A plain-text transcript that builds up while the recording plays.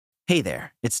Hey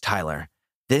there, it's Tyler.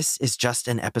 This is just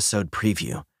an episode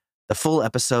preview. The full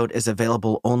episode is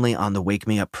available only on the Wake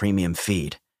Me Up Premium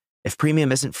feed. If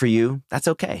Premium isn't for you, that's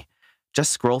okay.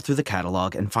 Just scroll through the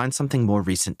catalog and find something more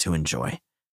recent to enjoy.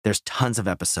 There's tons of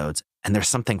episodes, and there's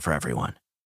something for everyone.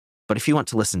 But if you want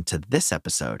to listen to this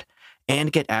episode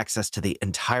and get access to the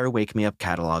entire Wake Me Up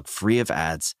catalog free of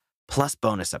ads, plus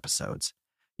bonus episodes,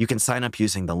 you can sign up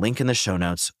using the link in the show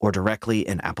notes or directly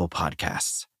in Apple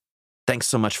Podcasts. Thanks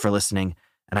so much for listening,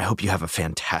 and I hope you have a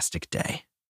fantastic day.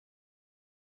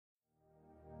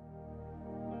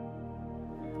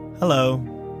 Hello,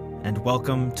 and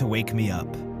welcome to Wake Me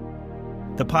Up,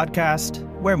 the podcast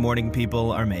where morning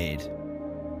people are made.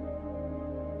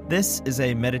 This is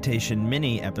a meditation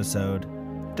mini episode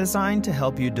designed to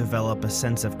help you develop a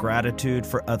sense of gratitude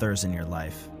for others in your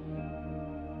life.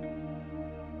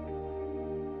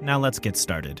 Now let's get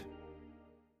started.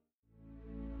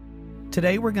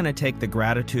 Today we're going to take the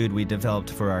gratitude we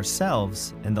developed for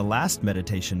ourselves in the last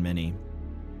meditation mini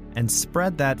and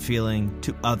spread that feeling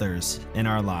to others in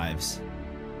our lives.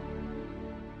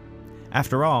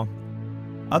 After all,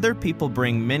 other people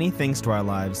bring many things to our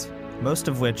lives, most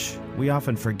of which we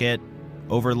often forget,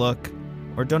 overlook,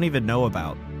 or don't even know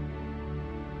about.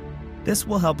 This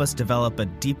will help us develop a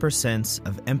deeper sense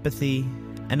of empathy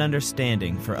and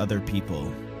understanding for other people.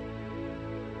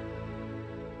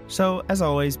 So, as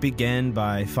always, begin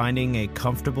by finding a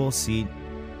comfortable seat,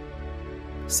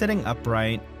 sitting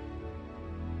upright.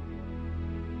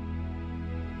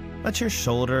 Let your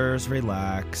shoulders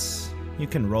relax. You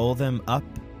can roll them up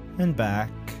and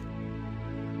back.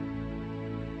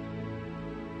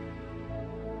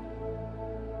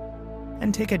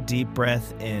 And take a deep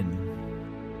breath in.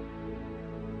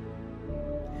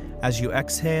 As you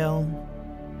exhale,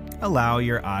 allow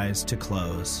your eyes to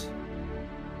close.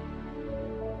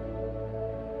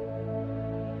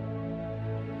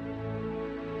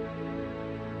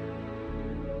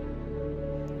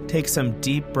 Take some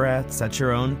deep breaths at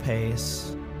your own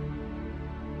pace,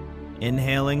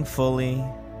 inhaling fully,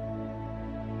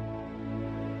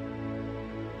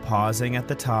 pausing at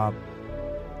the top,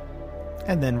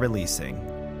 and then releasing.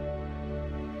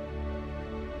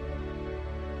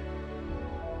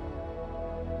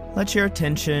 Let your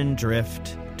attention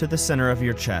drift to the center of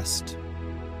your chest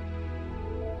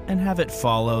and have it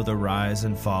follow the rise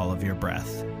and fall of your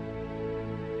breath.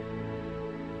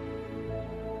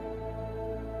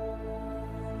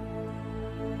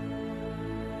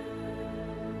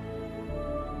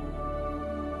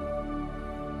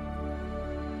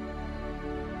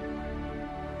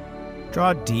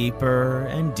 Draw deeper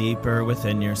and deeper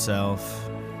within yourself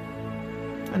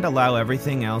and allow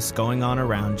everything else going on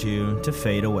around you to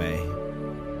fade away.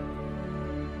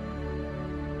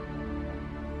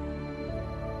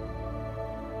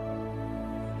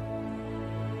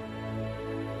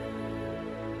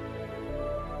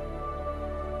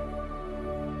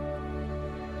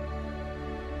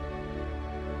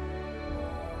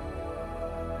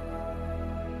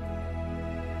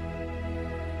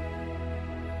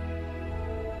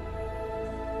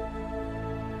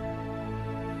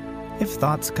 If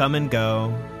thoughts come and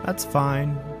go, that's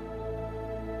fine.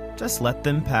 Just let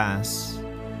them pass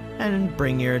and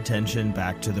bring your attention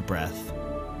back to the breath.